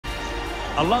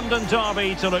A London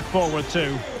derby to look forward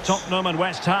to. Tottenham and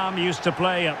West Ham used to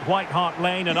play at White Hart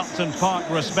Lane and Upton Park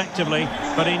respectively,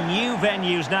 but in new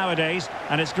venues nowadays,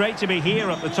 and it's great to be here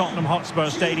at the Tottenham Hotspur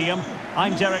Stadium.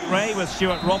 I'm Derek Ray with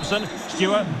Stuart Robson.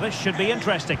 Stuart, this should be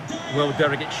interesting. Well,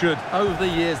 Derek, it should. Over the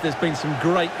years, there's been some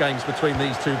great games between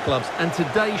these two clubs, and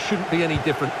today shouldn't be any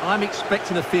different. I'm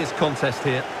expecting a fierce contest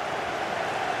here.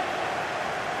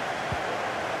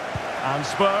 And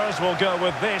Spurs will go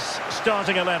with this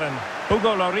starting 11.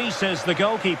 Hugo Lloris is the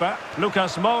goalkeeper.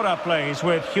 Lucas Moura plays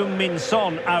with Heung-min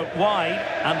Son out wide.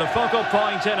 And the focal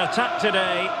point in attack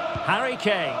today, Harry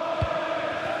Kane.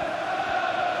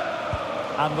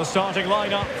 And the starting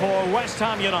lineup for West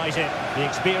Ham United. The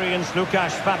experienced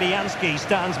Łukasz Fabianski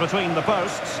stands between the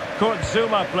posts. Kurt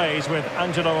Zuma plays with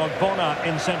Angelo Ogbonna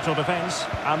in central defence.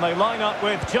 And they line up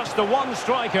with just the one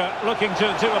striker looking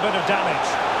to do a bit of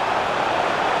damage.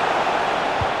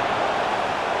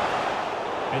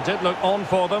 It did look on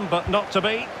for them, but not to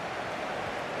be.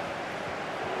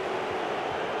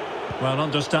 Well,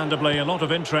 understandably, a lot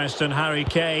of interest in Harry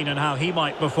Kane and how he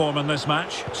might perform in this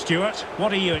match. Stuart,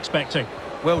 what are you expecting?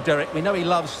 Well, Derek, we know he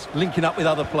loves linking up with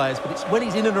other players, but it's when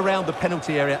he's in and around the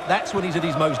penalty area, that's when he's at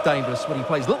his most dangerous, when he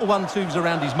plays little one-twos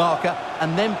around his marker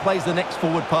and then plays the next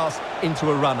forward pass into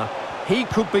a runner. He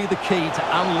could be the key to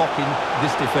unlocking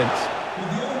this defence.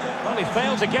 Well, he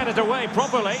failed to get it away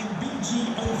properly.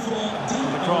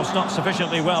 The cross not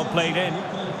sufficiently well played in.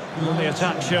 The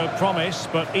attack showed promise,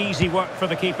 but easy work for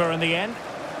the keeper in the end.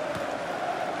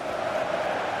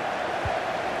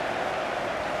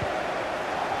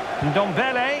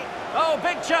 Ndombele. Oh,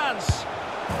 big chance.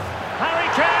 Harry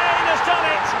Kane has done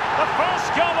it. The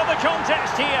first goal of the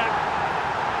contest here.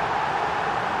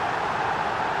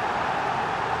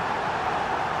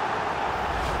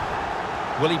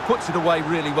 Well, he puts it away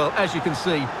really well, as you can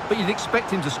see, but you'd expect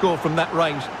him to score from that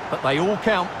range, but they all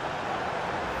count.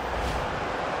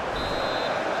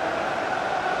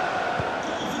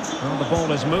 Well, the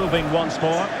ball is moving once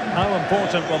more. How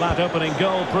important will that opening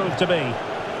goal prove to be?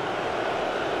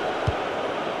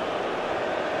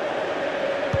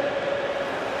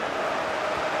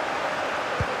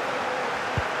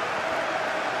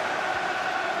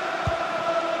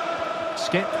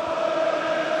 Skip.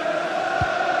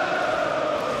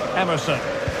 Emerson.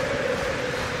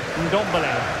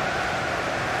 Ndombele.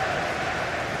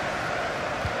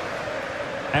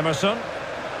 Emerson.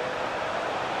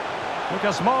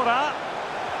 Lucas Moura.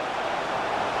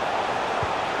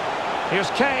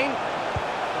 Here's Kane.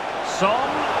 Son.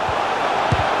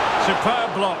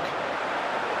 Superb block.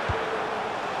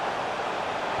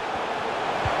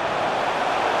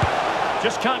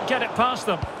 Just can't get it past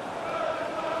them.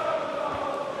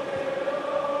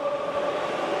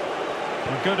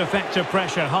 Good effective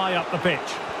pressure high up the pitch.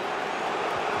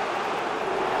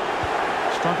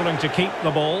 Struggling to keep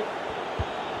the ball.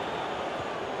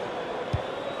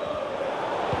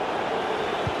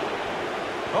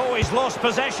 Oh, he's lost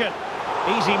possession.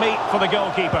 Easy meat for the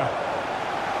goalkeeper.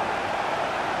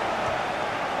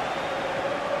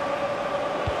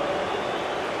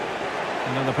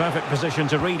 And in the perfect position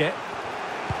to read it.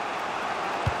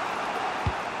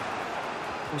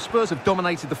 Well, Spurs have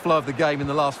dominated the flow of the game in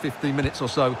the last 15 minutes or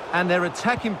so, and their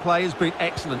attacking play has been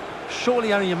excellent.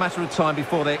 Surely only a matter of time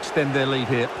before they extend their lead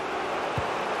here.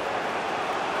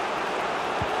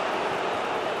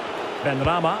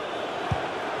 Benrahma.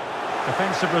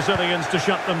 Defensive Brazilians to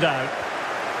shut them down.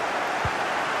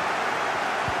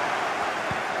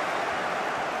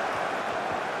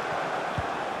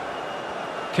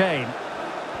 Kane.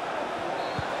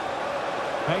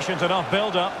 Patient enough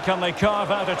build-up. Can they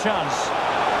carve out a chance?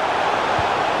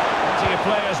 Plenty of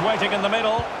players waiting in the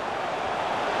middle.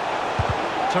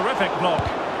 Terrific block.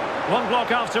 One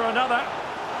block after another.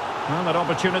 Well, an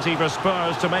opportunity for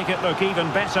Spurs to make it look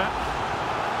even better.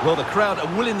 Well, the crowd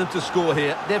are willing them to score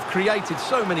here. They've created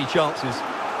so many chances.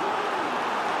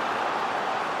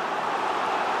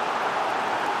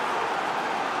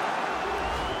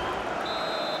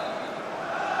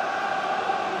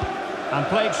 And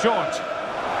played short.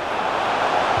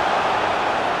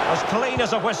 As clean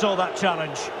as a whistle, that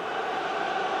challenge.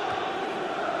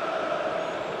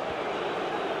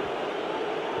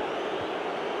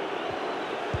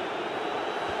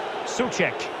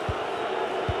 Souček.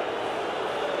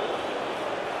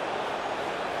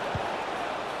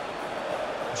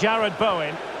 Jared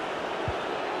Bowen.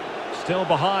 Still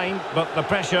behind, but the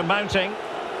pressure mounting.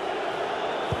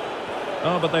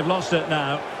 Oh, but they've lost it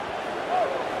now.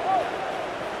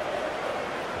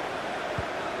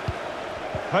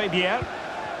 Højbjerg.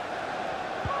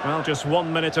 Well, just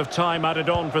 1 minute of time added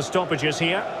on for stoppages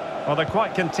here. Well, they're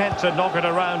quite content to knock it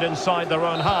around inside their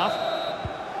own half.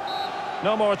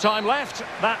 No more time left.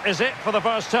 That is it for the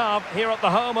first half here at the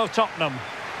home of Tottenham.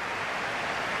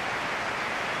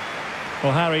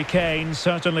 Well, Harry Kane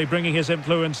certainly bringing his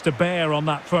influence to bear on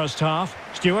that first half.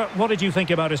 Stuart, what did you think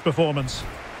about his performance?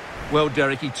 Well,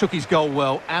 Derek, he took his goal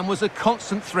well and was a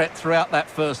constant threat throughout that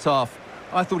first half.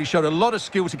 I thought he showed a lot of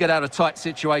skill to get out of tight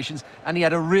situations, and he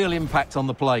had a real impact on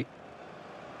the plate.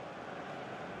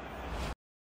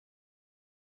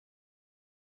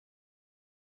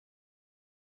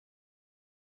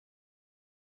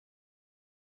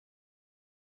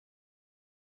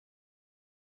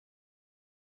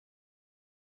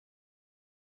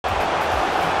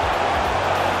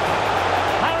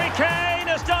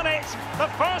 The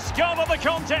first goal of the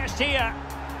contest here.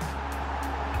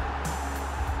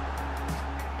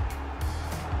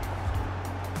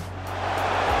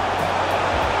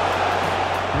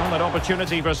 Well, an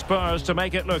opportunity for Spurs to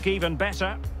make it look even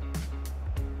better.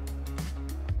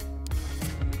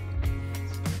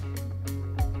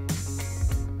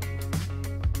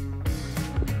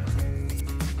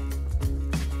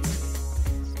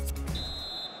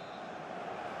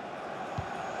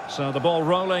 So the ball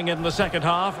rolling in the second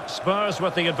half. Spurs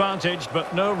with the advantage,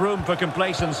 but no room for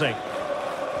complacency.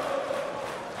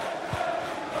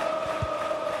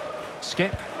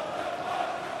 Skip.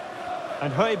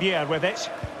 And Højbjerg with it.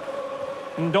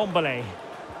 Ndombele.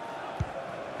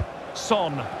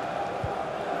 Son.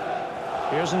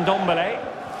 Here's Ndombele.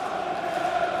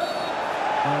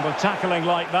 And with tackling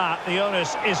like that, the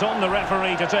onus is on the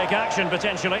referee to take action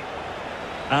potentially.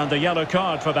 And the yellow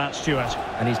card for that, Stuart.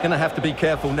 And he's going to have to be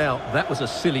careful now. That was a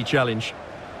silly challenge.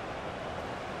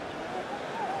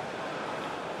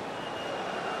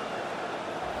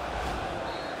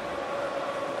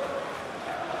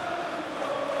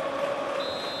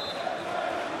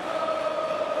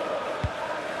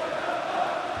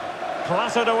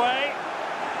 Clattered away.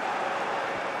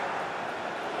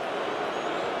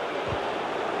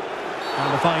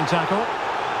 And a fine tackle.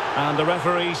 And the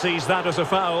referee sees that as a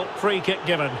foul. Free kick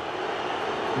given.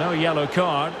 No yellow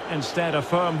card. Instead, a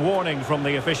firm warning from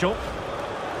the official.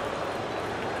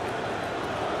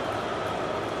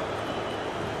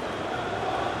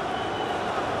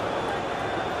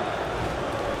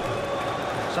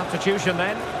 Substitution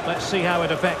then. Let's see how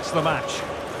it affects the match.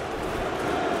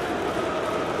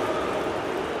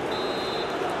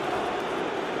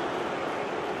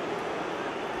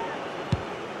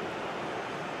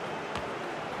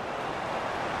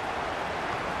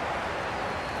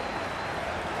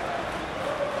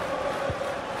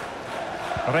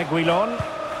 Reguilon.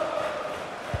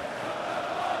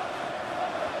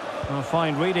 A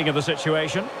fine reading of the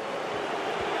situation.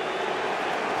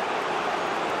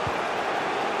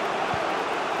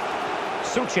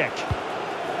 Souček.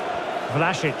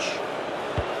 Vlasic.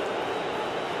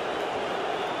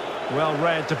 Well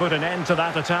read to put an end to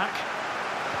that attack.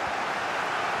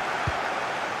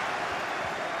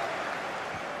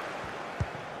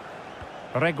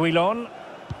 Reguilon.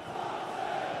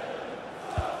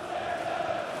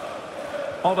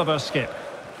 Oliver Skip.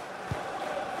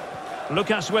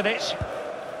 Lucas with it.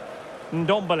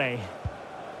 Ndombele.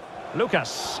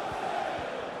 Lucas.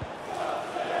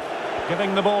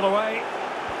 Giving the ball away.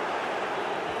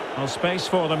 No space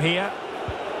for them here.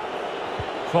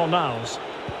 Fornals.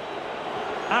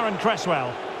 Aaron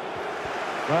Cresswell.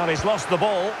 Well, he's lost the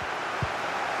ball.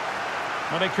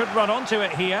 But he could run onto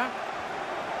it here.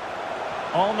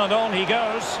 On and on he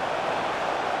goes.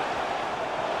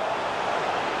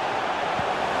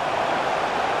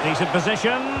 Decent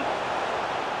position.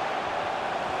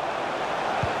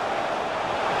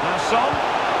 Now Son.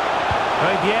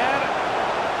 Højbjerg.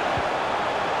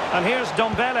 And here's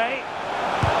Ndombele.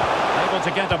 Able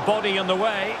to get a body in the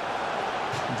way.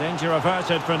 Danger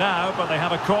averted for now, but they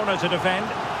have a corner to defend.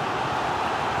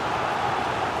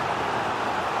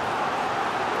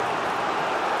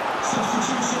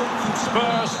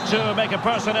 Spurs to make a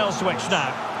personnel switch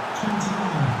now.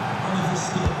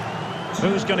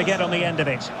 Who's going to get on the end of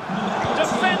it?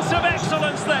 Defensive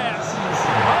excellence there.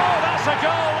 Oh, that's a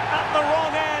goal at the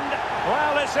wrong end.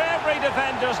 Well, it's every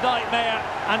defender's nightmare.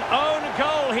 An own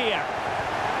goal here.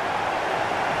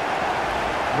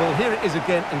 Well, here it is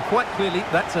again, and quite clearly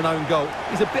that's an own goal.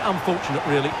 He's a bit unfortunate,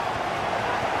 really.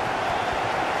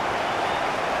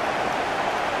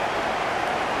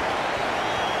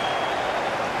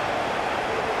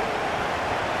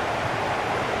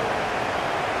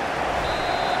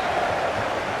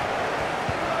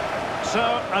 So,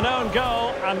 an own goal,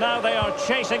 and now they are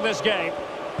chasing this game.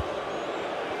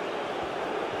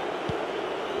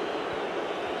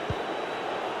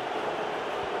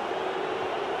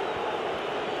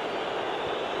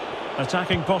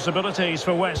 Attacking possibilities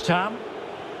for West Ham.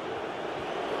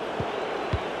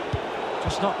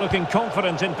 Just not looking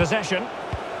confident in possession.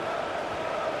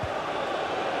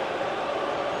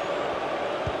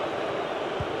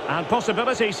 And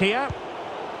possibilities here.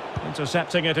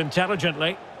 Intercepting it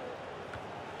intelligently.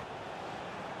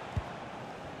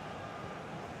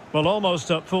 Well,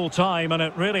 almost at full time, and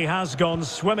it really has gone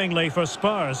swimmingly for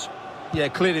Spurs. Yeah,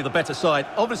 clearly the better side.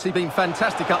 Obviously been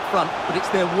fantastic up front, but it's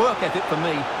their work ethic for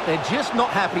me. They're just not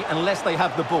happy unless they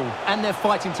have the ball, and they're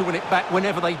fighting to win it back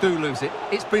whenever they do lose it.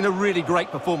 It's been a really great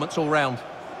performance all round.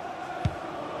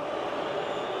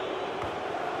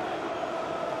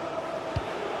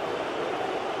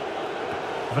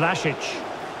 Vlasic.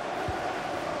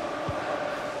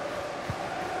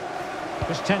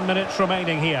 Just 10 minutes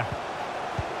remaining here.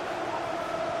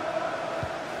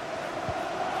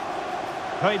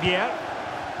 Højbjerg.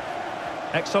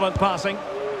 Excellent passing.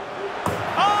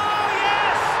 Oh,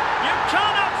 yes! You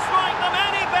cannot strike them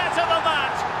any better than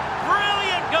that.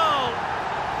 Brilliant goal.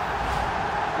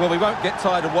 Well, we won't get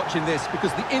tired of watching this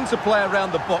because the interplay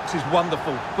around the box is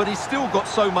wonderful, but he's still got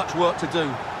so much work to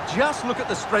do. Just look at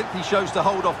the strength he shows to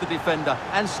hold off the defender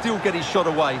and still get his shot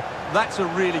away. That's a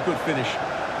really good finish.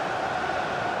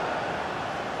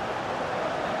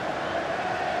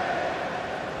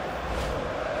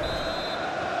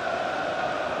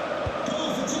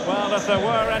 Well, if there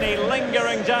were any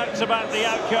lingering doubts about the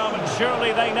outcome,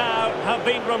 surely they now have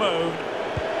been removed.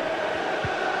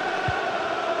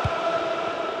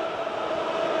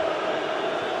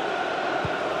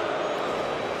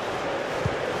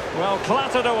 Well,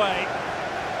 clattered away.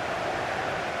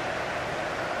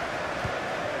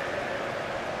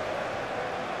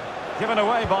 Given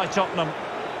away by Tottenham.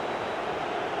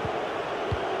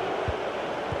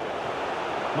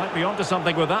 Might be onto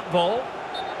something with that ball.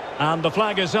 And the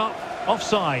flag is up,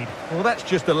 offside. Well, that's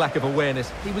just a lack of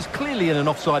awareness. He was clearly in an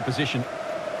offside position.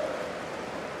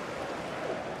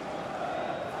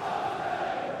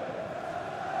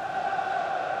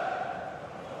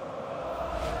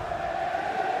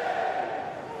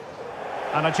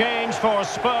 And a change for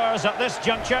Spurs at this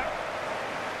juncture.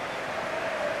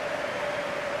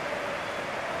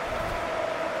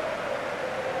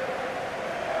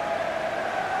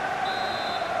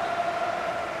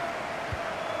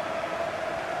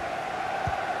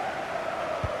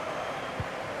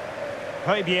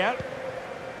 Højbjerg.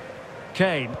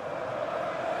 Kane.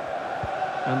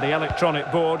 And the electronic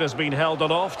board has been held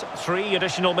aloft. 3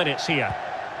 additional minutes here.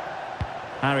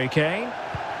 Harry Kane.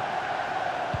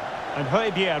 And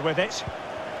Højbjerg with it.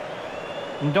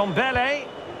 Ndombele.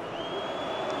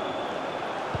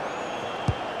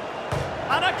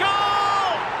 And a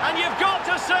goal! And you've got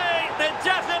to say, they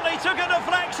definitely took a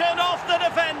deflection off the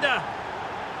defender.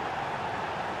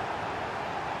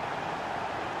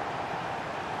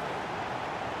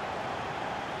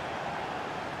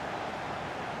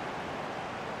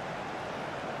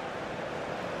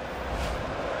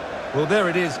 Well, there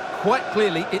it is. Quite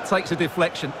clearly, it takes a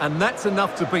deflection, and that's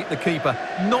enough to beat the keeper.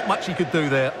 Not much he could do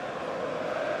there.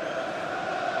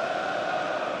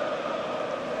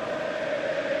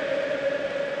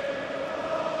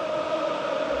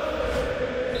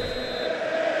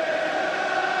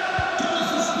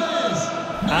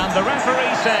 And the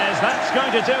referee says that's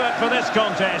going to do it for this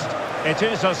contest. It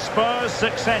is a Spurs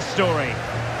success story.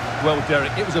 Well,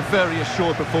 Derek, it was a very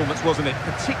assured performance, wasn't it?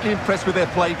 Particularly impressed with their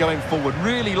play going forward.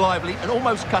 Really lively and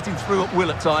almost cutting through at will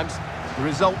at times. The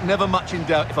result never much in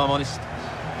doubt, if I'm honest.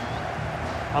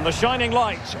 And the shining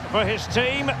light for his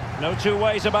team. No two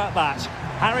ways about that.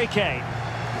 Harry Kane.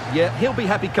 Yeah, he'll be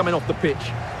happy coming off the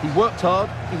pitch. He worked hard,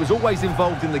 he was always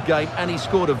involved in the game, and he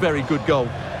scored a very good goal.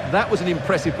 That was an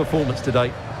impressive performance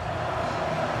today.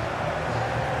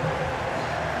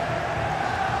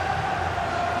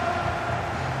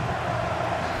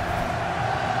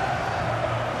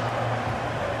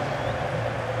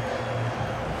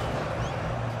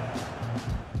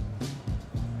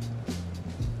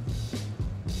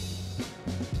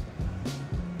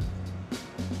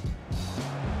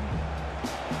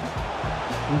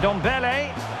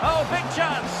 Ndombele. Oh, big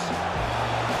chance.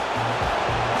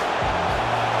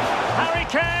 Harry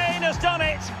Kane has done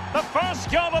it. The first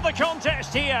goal of the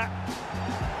contest here.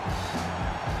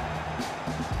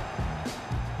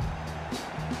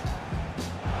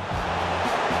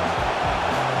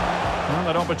 Well,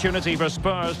 an opportunity for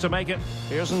Spurs to make it.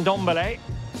 Here's Ndombele.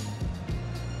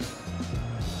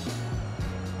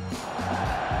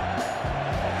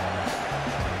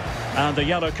 And a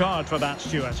yellow card for that,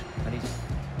 Stuart.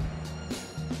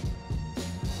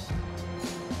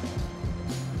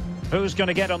 Who's going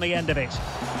to get on the end of it?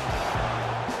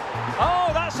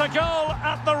 Oh, that's a goal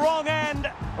at the wrong end.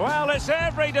 Well, it's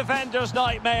every defender's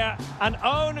nightmare. An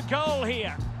own goal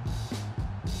here.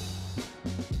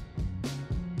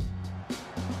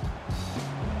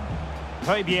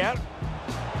 Højbjerg.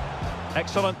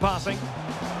 Excellent passing.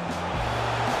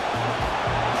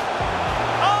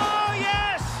 Oh,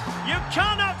 yes! You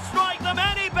cannot strike them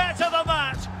any better than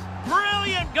that.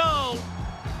 Brilliant goal.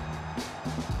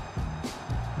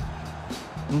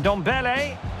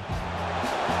 Ndombele.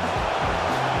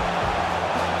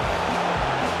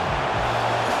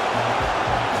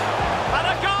 And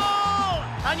a goal!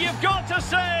 And you've got to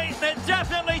say, it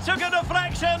definitely took a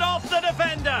deflection off the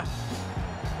defender.